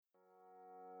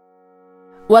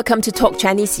Welcome to Talk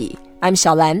Chinese. I'm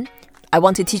Xiaolan. I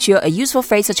want to teach you a useful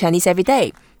phrase of Chinese every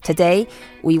day. Today,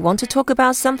 we want to talk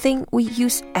about something we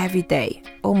use every day,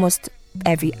 almost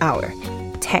every hour.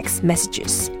 Text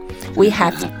messages. We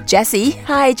have Jessie.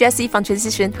 Hi, Jessie from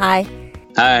Transition. Hi.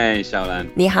 Hi, Xiaolan.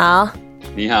 你好.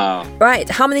 你好. Right,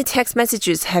 how many text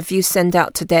messages have you sent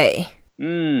out today?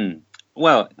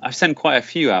 Well, I've sent quite a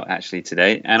few out actually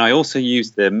today, and I also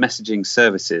use the messaging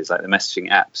services, like the messaging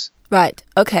apps. Right,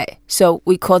 okay. So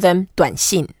we call them 短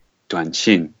信. 短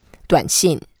信. 短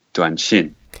信. 短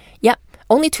信. Yep,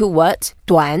 only two words.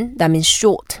 短, that means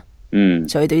short.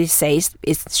 So it says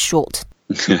it's short.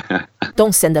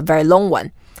 Don't send a very long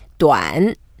one.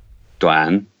 短.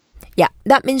 短. Yeah,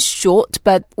 that means short,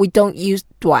 but we don't use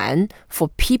短 for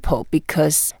people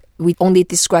because we only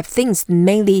describe things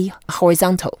mainly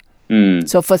horizontal.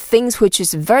 So for things which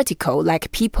is vertical,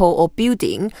 like people or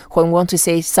building, when we want to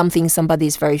say somebody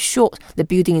is very short, the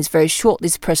building is very short,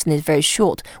 this person is very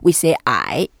short, we say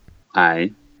矮.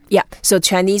 矮. Yeah, so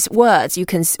Chinese words, you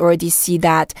can already see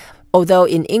that although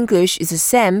in English it's the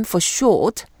same for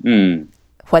short, when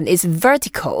it's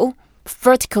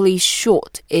vertically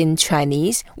short in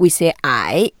Chinese, we say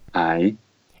矮. 矮.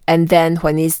 And then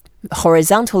when it's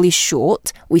horizontally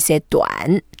short, we say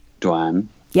短. 短.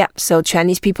 Yeah, so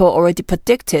Chinese people already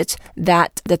predicted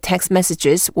that the text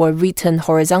messages were written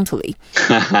horizontally.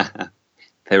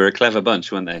 They were a clever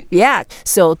bunch, weren't they? Yeah,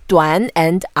 so 短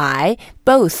and 矮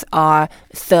both are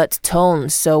third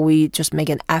tones, so we just make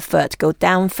an effort, go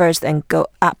down first and go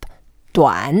up.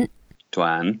 短.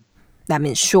 短. That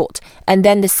means short. And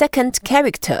then the second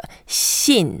character,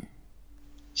 信.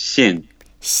 信.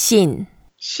 信.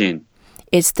 信.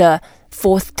 It's the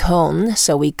fourth tone,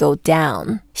 so we go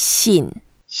down. 信.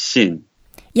 信.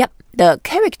 Yep, the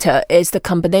character is the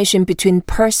combination between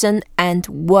person and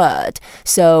word.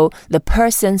 So the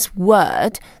person's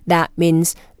word, that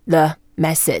means the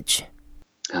message.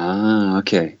 Ah,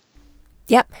 okay.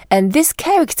 Yep, and this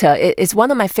character is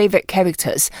one of my favorite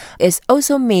characters. It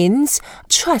also means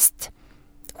trust.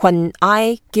 When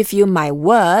I give you my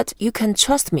word, you can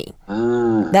trust me.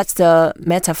 That's the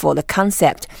metaphor, the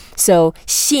concept. So,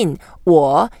 信,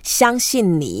 我相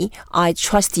信你, I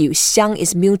trust you. 相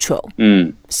is mutual.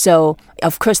 So,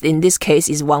 of course, in this case,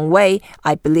 is one way.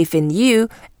 I believe in you.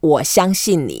 我相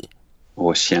信你.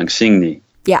 我相信你.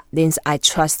 Yeah, means I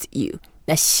trust you.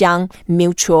 The 相,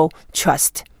 mutual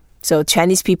trust. So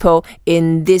Chinese people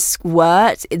in this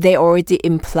word, they already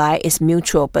imply it's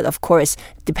mutual, but of course,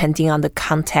 depending on the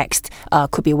context,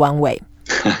 could be one way.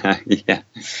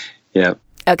 Yeah.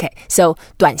 Okay, so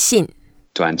短信.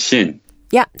 短信.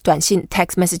 Yeah, 短信,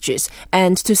 text messages.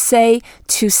 And to say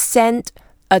to send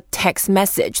a text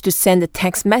message, to send the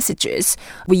text messages,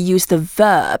 we use the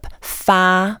verb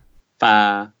发.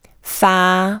 发.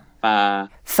 发. 发.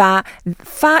 发.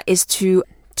 发 is to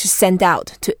send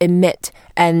out, to emit.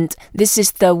 And this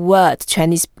is the word,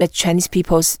 the Chinese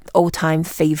people's all-time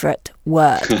favorite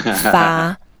word.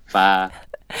 发. 发.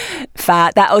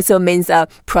 发, that also means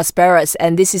prosperous.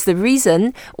 And this is the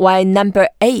reason why number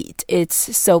 8 is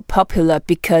so popular,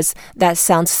 because that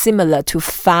sounds similar to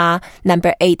发.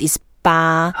 Number 8 is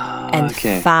八 and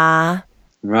okay. 发.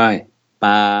 Right.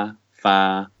 八.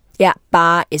 发. Yeah,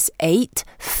 八 is 8.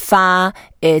 发,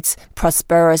 it's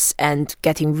prosperous and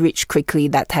getting rich quickly,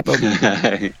 that type of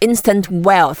instant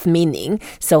wealth meaning.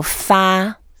 So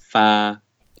发. 发.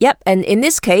 Yep, and in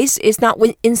this case, it's not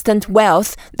instant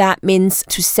wealth. That means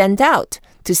to send out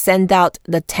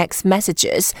the text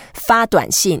messages. 发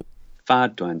短信. 发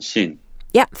短信.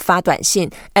 Yeah, 发短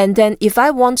信. And then if I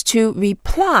want to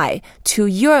reply to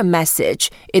your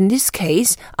message, in this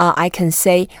case, I can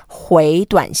say 回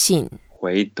短信.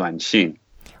 回短信.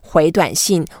 回短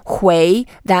信. 回,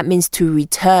 that means to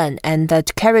return. And the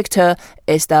character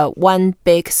is the one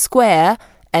big square.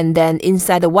 And then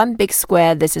inside the one big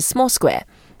square, there's a small square.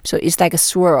 So it's like a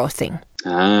swirl thing.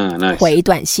 Ah, nice. 回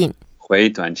短信. 回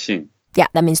短信. Yeah,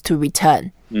 that means to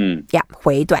return. Yeah,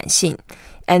 回短信.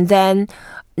 And then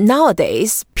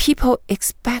nowadays, people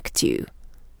expect you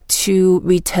to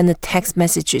return the text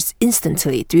messages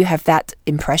instantly. Do you have that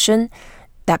impression?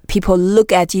 That people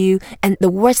look at you, and the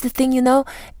worst thing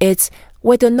it's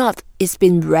whether or not it's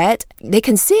been read, they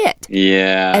can see it.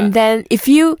 Yeah. And then if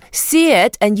you see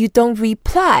it and you don't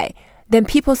reply, then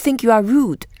people think you are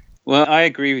rude. Well, I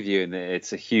agree with you in that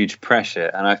it's a huge pressure,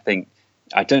 and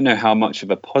I don't know how much of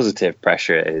a positive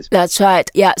pressure it is. That's right.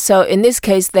 Yeah, so in this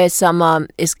case, there's some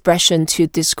expression to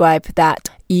describe that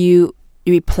you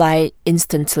reply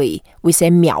instantly. We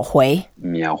say 秒回.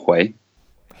 秒回.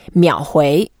 秒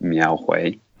回. 秒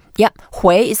回. Yep,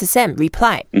 回 is the same,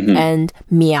 reply. And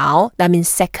秒, that means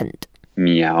second.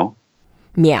 秒.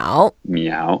 Miao.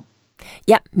 Meow.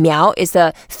 Yeah, meow is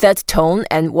the third tone,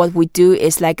 and what we do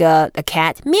is like a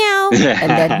cat, meow, and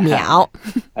then meow.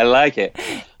 I like it.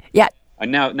 Yeah.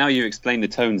 And now you explain the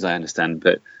tones, I understand,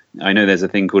 but I know there's a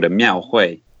thing called a miao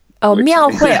hui. Oh, miao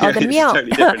hui, or the miao.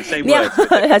 Totally different. Same Miao, word, but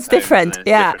different that's tones, different. and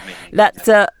Yeah, different meaning. that's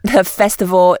the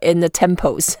festival in the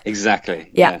temples.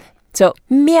 Exactly. Yeah. So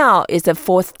miao is the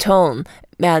fourth tone.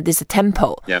 This is a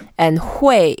temple. Yep. And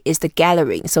hui is the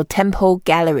gathering. So temple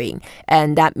gathering.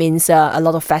 And that means a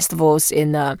lot of festivals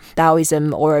in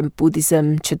Taoism or in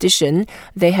Buddhism tradition,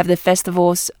 they have the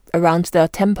festivals around the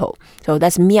temple. So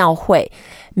that's miao hui.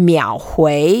 Miao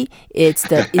hui is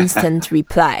the instant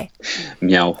reply.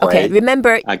 Miao hui. Okay,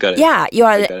 remember. I got it. Yeah, you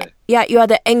are got it. you are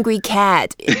the angry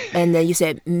cat. And then you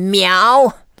say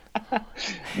meow.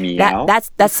 Meow.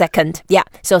 That's second. Yeah.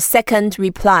 So second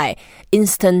reply,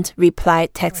 instant reply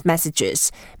text messages,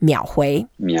 秒回.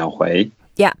 Miao hui.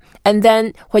 Yeah. And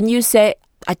then when you say,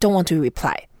 I don't want to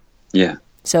reply. Yeah.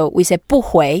 So we say 不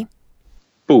回.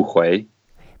 不回.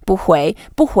 不回.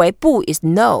 不回, 不 is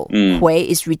no. 回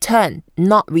is return,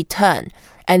 not return.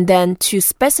 And then to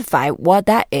specify what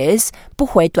that is, 不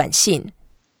回短信.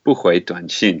 不回短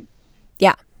信.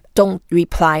 Yeah. Don't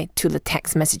reply to the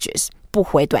text messages. 不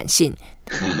回短信.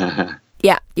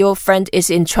 Yeah, your friend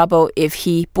is in trouble if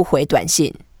he 不回短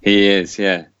信. He is,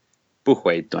 yeah. 不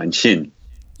回短信.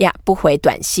 Yeah, 不回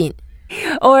短信.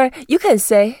 Or you can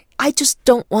say, I just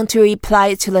don't want to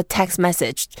reply to the text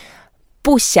message.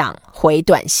 不想回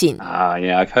短信.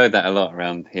 Yeah, I've heard that a lot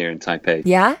around here in Taipei.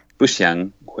 Yeah? 不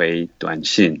想回短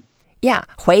信. Yeah,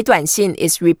 回短信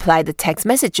is reply the text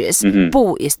messages.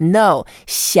 不 is no.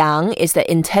 想 is the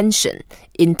intention,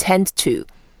 intend to.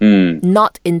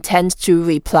 Not intend to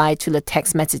reply to the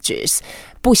text messages.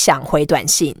 不想回短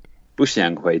信. 不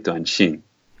想回短信.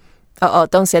 Oh,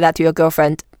 don't say that to your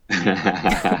girlfriend.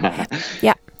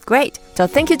 Yeah, great. So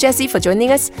thank you, Jessie, for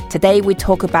joining us. Today we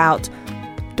talk about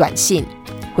短信,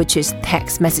 which is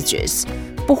text messages.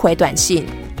 不回短信,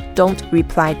 don't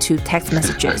reply to text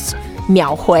messages.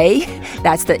 秒回,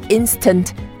 that's the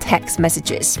instant text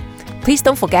messages. Please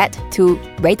don't forget to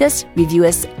rate us, review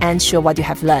us, and share what you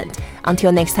have learned.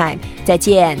 Until next time, 再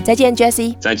见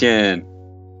Jessie. 再见.